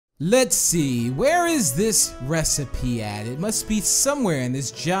Let's see, where is this recipe at? It must be somewhere in this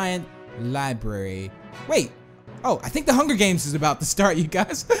giant library. Wait, oh, I think the Hunger Games is about to start, you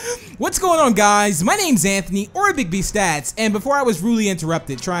guys. What's going on, guys? My name's Anthony, or Big B Stats, and before I was rudely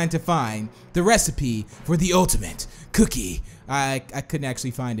interrupted trying to find the recipe for the ultimate cookie, I couldn't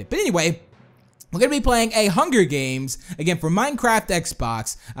actually find it. But anyway, we're going to be playing a Hunger Games, again, for Minecraft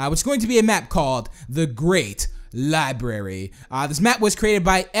Xbox, which is going to be a map called The Great Library. This map was created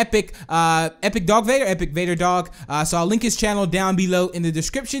by Epic Dog Vader, Epic Vader Dog. So I'll link his channel down below in the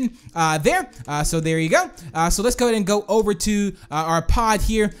description there. So there you go. So let's go ahead and go over to our pod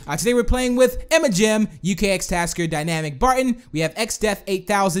here. Today we're playing with Emma Gem, UKX Tasker, Dynamic Barton. We have XDeath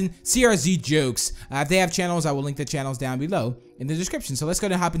 8000, CRZ Jokes. If they have channels, I will link the channels down below in the description. So let's go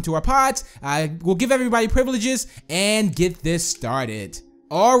ahead and hop into our pods. We'll give everybody privileges and get this started.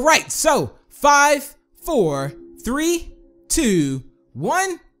 All right, so 5, 4, 3, 2,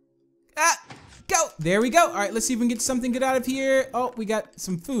 1, go. There we go. All right, let's see if we can get something good out of here. Oh, we got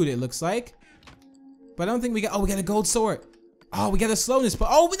some food, it looks like. But I don't think we got, oh, we got a gold sword. Oh, we got a slowness, but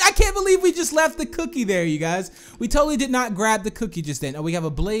oh, I can't believe we just left the cookie there, you guys. We totally did not grab the cookie just then. Oh, we have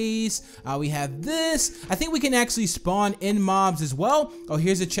a blaze. We have this. I think we can actually spawn in mobs as well. Oh,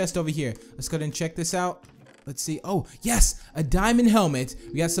 here's a chest over here. Let's go ahead and check this out. Let's see. Oh, yes, a diamond helmet.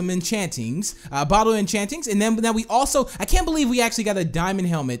 We got some enchantings, bottle enchantings, and then now we also, I can't believe we actually got a diamond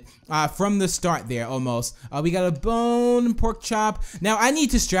helmet from the start there almost. We got a bone, pork chop. Now I need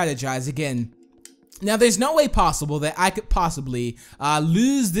to strategize again. Now there's no way possible that I could possibly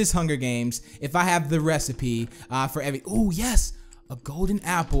lose this Hunger Games if I have the recipe for every, oh yes, a golden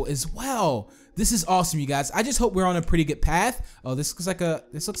apple as well. This is awesome, you guys. I just hope we're on a pretty good path. Oh, this looks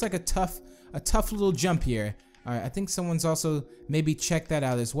like a tough little jump here. All right, I think someone's also maybe checked that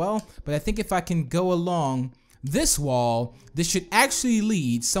out as well. But I think if I can go along this wall, this should actually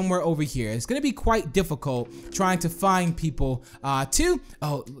lead somewhere over here. It's gonna be quite difficult trying to find people too.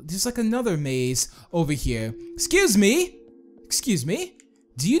 Oh, there's like another maze over here. Excuse me.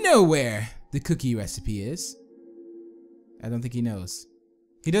 Do you know where the cookie recipe is? I don't think he knows.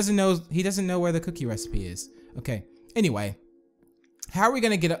 He doesn't know where the cookie recipe is. Okay. Anyway. How are we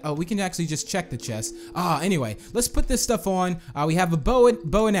gonna get oh, we can actually just check the chest. Anyway, let's put this stuff on. We have a bow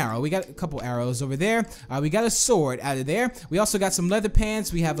and arrow. We got a couple arrows over there. We got a sword out of there. We also got some leather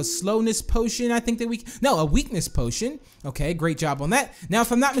pants. We have a slowness potion, I think that a weakness potion. Okay, great job on that. Now,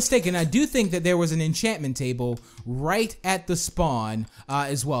 if I'm not mistaken, I do think that there was an enchantment table right at the spawn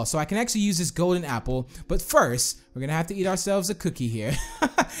as well. So I can actually use this golden apple. But first, we're gonna have to eat ourselves a cookie here.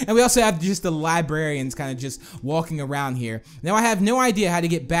 And we also have just the librarians kind of just walking around here. Now I have no idea how to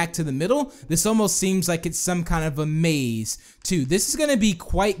get back to the middle. This almost seems like it's some kind of a maze too. This is gonna be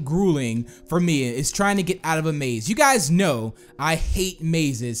quite grueling for me, is trying to get out of a maze. You guys know I hate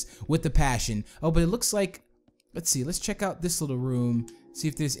mazes with a passion. Oh, but it looks like, let's see, let's check out this little room, see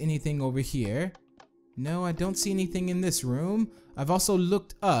if there's anything over here. No, I don't see anything in this room. I've also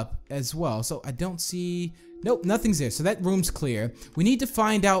looked up as well, so I don't see, nope, nothing's there. So that room's clear. We need to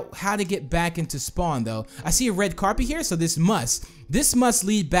find out how to get back into spawn though. I see a red carpet here, so this must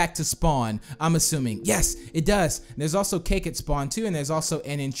lead back to spawn, I'm assuming. Yes, it does. And there's also cake at spawn too, and there's also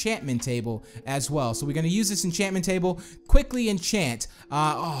an enchantment table as well. So we're gonna use this enchantment table, quickly enchant.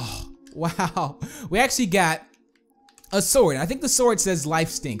 Oh, wow. We actually got a sword. I think the sword says life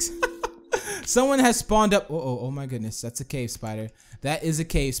stinks. Someone has spawned up. Oh my goodness, that's a cave spider. That is a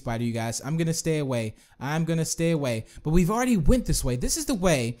cave spider, you guys. I'm gonna stay away. But we've already went this way. This is the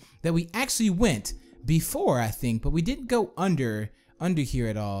way that we actually went before, I think, but we didn't go under here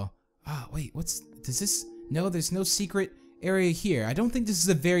at all. Wait, does this, no, there's no secret area here. I don't think this is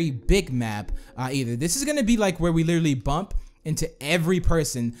a very big map either. This is gonna be like where we literally bump into every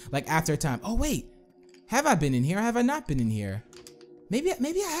person like after a time. Oh wait, have I been in here or have I not been in here? Maybe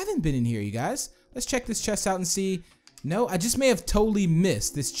I haven't been in here, you guys. Let's check this chest out and see. No, I just may have totally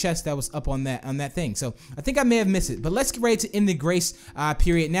missed this chest that was up on that thing. So I think I may have missed it. But let's get ready to end the grace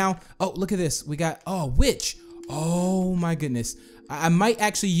period now. Oh, look at this. We got, oh, witch. Oh my goodness. I might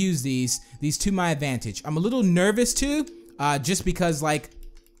actually use these to my advantage. I'm a little nervous too, just because like,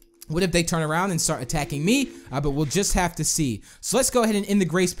 what if they turn around and start attacking me? But we'll just have to see. So let's go ahead and end the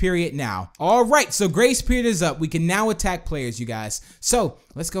grace period now. All right, so grace period is up. We can now attack players, you guys. So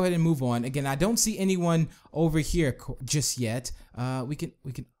let's go ahead and move on. Again, I don't see anyone over here just yet. We can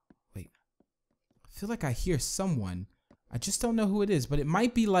wait. I feel like I hear someone. I just don't know who it is, but it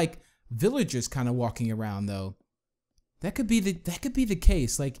might be like villagers kind of walking around though. That could be the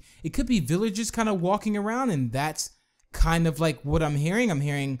case. Like it could be villagers kind of walking around, and that's kind of like what I'm hearing. I'm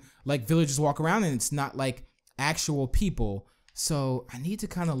hearing like villagers walk around and it's not like actual people. So I need to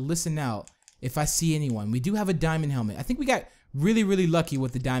kind of listen out if I see anyone. We do have a diamond helmet. I think we got really, really lucky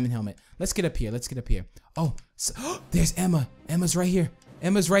with the diamond helmet. Let's get up here. Let's get up here. Oh, there's Emma. Emma's right here.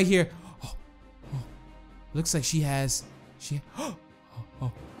 Emma's right here. Oh, looks like she has.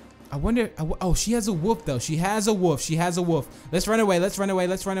 I wonder. Oh, she has a wolf though. She has a wolf. She has a wolf. Let's run away. Let's run away.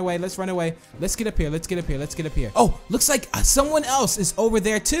 Let's run away. Let's run away. Let's get up here. Let's get up here. Let's get up here. Oh, looks like someone else is over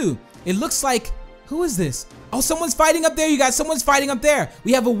there too. It looks like. Who is this? Oh, someone's fighting up there, you guys. Someone's fighting up there.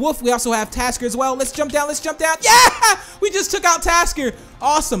 We have a wolf. We also have Tasker as well. Let's jump down. Let's jump down. Yeah! We just took out Tasker.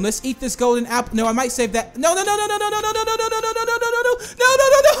 Awesome. Let's eat this golden apple. No, I might save that. No. Yeah!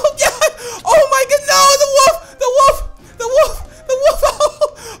 Oh my god, no! The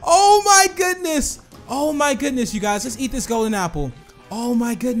wolf! Oh my goodness. Oh my goodness, you guys. Let's eat this golden apple. Oh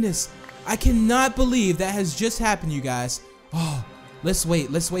my goodness. I cannot believe that has just happened, you guys. Oh, let's wait.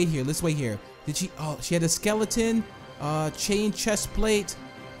 Let's wait here. Let's wait here. Did she? Oh, she had a skeleton, chain chest plate.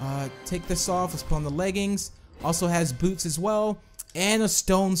 Take this off. Let's put on the leggings. Also has boots as well, and a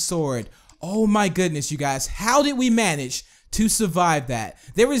stone sword. Oh my goodness, you guys! How did we manage to survive that?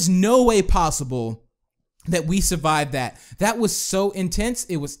 There is no way possible that we survived that. That was so intense.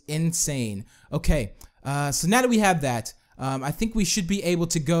 It was insane. Okay, so now that we have that, I think we should be able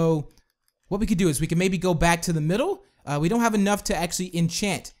to go. What we could do is we can maybe go back to the middle. We don't have enough to actually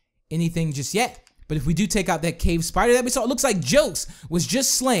enchant anything just yet, but if we do take out that cave spider that we saw, it looks like Jokes was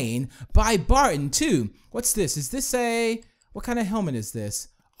just slain by Barton too. What's this? Is this what kind of helmet is this?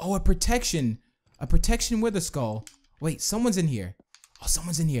 Oh, a protection with a skull. Wait, someone's in here. Oh,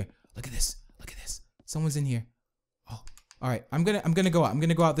 someone's in here. Look at this. Look at this. Someone's in here. Oh, all right. I'm gonna go out. I'm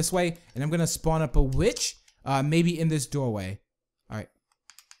gonna go out this way, and I'm gonna spawn up a witch. Maybe in this doorway. All right.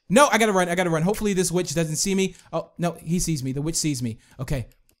 No, I gotta run. I gotta run. Hopefully this witch doesn't see me. Oh no, he sees me. The witch sees me. Okay.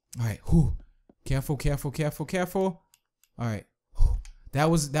 All right, whew. Careful. All right, whew. That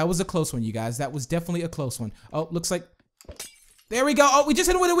was a close one, you guys. That was definitely a close one. Oh, looks like, there we go. Oh, we just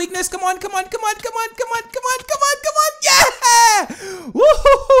hit him with a weakness. Come on. Yeah!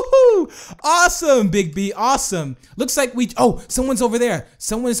 Woohoo! Awesome, Big B. Awesome. Looks like someone's over there.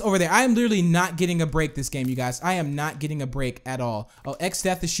 Someone's over there. I am literally not getting a break this game, you guys. I am not getting a break at all. Oh,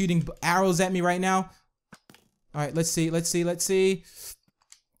 X-Death is shooting arrows at me right now. All right, let's see.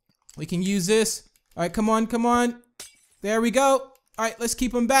 We can use this. All right, come on. There we go. All right, let's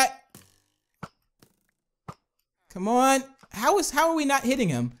keep him back. Come on. How are we not hitting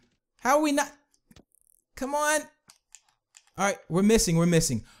him? How are we not? Come on. All right, we're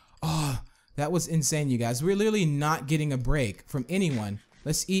missing. Oh, that was insane, you guys. We're literally not getting a break from anyone.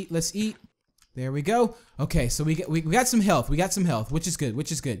 Let's eat. There we go. Okay, so we got some health. Which is good.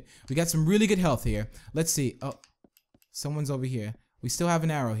 We got some really good health here. Let's see. Oh, someone's over here. We still have an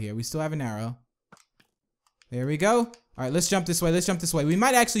arrow here. There we go. All right, let's jump this way. We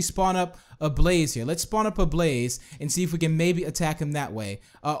might actually spawn up a blaze here. Let's spawn up a blaze and see if we can maybe attack him that way.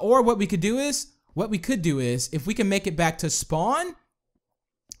 Or what we could do is, if we can make it back to spawn,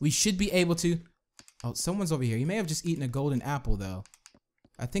 we should be able to. Oh, someone's over here. He may have just eaten a golden apple, though.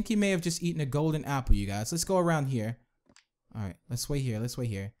 I think he may have just eaten a golden apple, you guys. Let's go around here. All right, let's wait here. Let's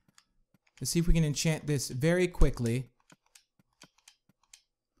see if we can enchant this very quickly.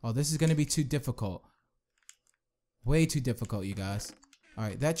 Oh, this is going to be too difficult. Way too difficult, you guys. All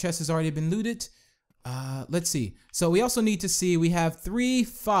right, that chest has already been looted. Let's see. So we also need to see, we have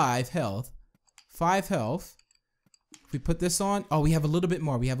 5 health. 5 health. If we put this on, oh, we have a little bit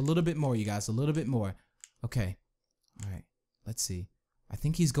more. You guys, a little bit more. Okay. All right, let's see. I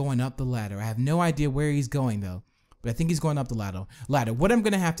think he's going up the ladder. I have no idea where he's going, though. But I think he's going up the ladder. What I'm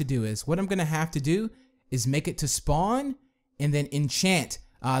going to have to do is make it to spawn and then enchant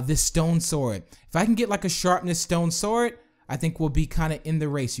this stone sword. If I can get like a sharpness stone sword, I think we'll be kind of in the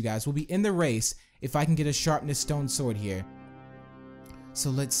race, you guys. We'll be in the race if I can get a sharpness stone sword here.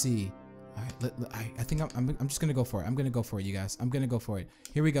 So let's see. All right, I think I'm just gonna go for it. I'm gonna go for it, you guys. I'm gonna go for it.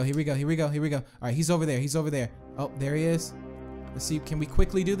 Here we go. All right, he's over there. Oh, there he is. Let's see. Can we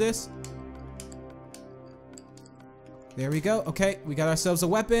quickly do this? There we go. Okay, we got ourselves a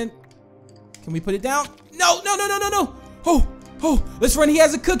weapon. Can we put it down? No. Oh, let's run. He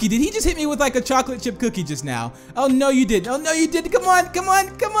has a cookie. Did he just hit me with like a chocolate chip cookie just now? Oh, no, you didn't. Come on.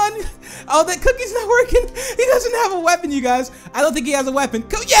 Oh, that cookie's not working. He doesn't have a weapon, you guys. I don't think he has a weapon.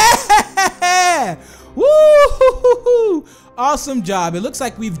 Yeah! Woo! Awesome job. It looks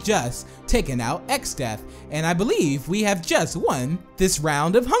like we've just taken out X-Death, and I believe we have just won this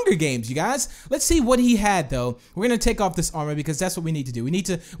round of Hunger Games, you guys. Let's see what he had, though. We're gonna take off this armor because that's what we need to do.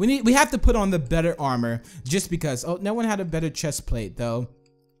 We have to put on the better armor just because. Oh, no one had a better chest plate, though.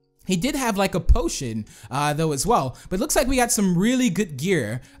 He did have like a potion though as well, but it looks like we got some really good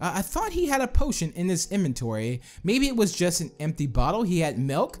gear. I thought he had a potion in his inventory. Maybe it was just an empty bottle. He had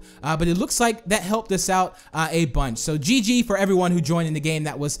milk, but it looks like that helped us out a bunch. So GG for everyone who joined in the game.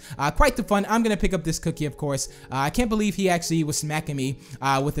 That was quite the fun. I'm gonna pick up this cookie, of course. I can't believe he actually was smacking me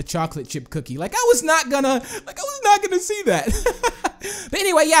with a chocolate chip cookie. Like I was not gonna see that. But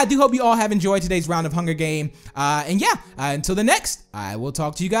anyway, yeah, I do hope you all have enjoyed today's round of Hunger Game. And yeah, until the next, I will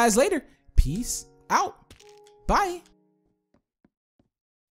talk to you guys later. Peace out. Bye.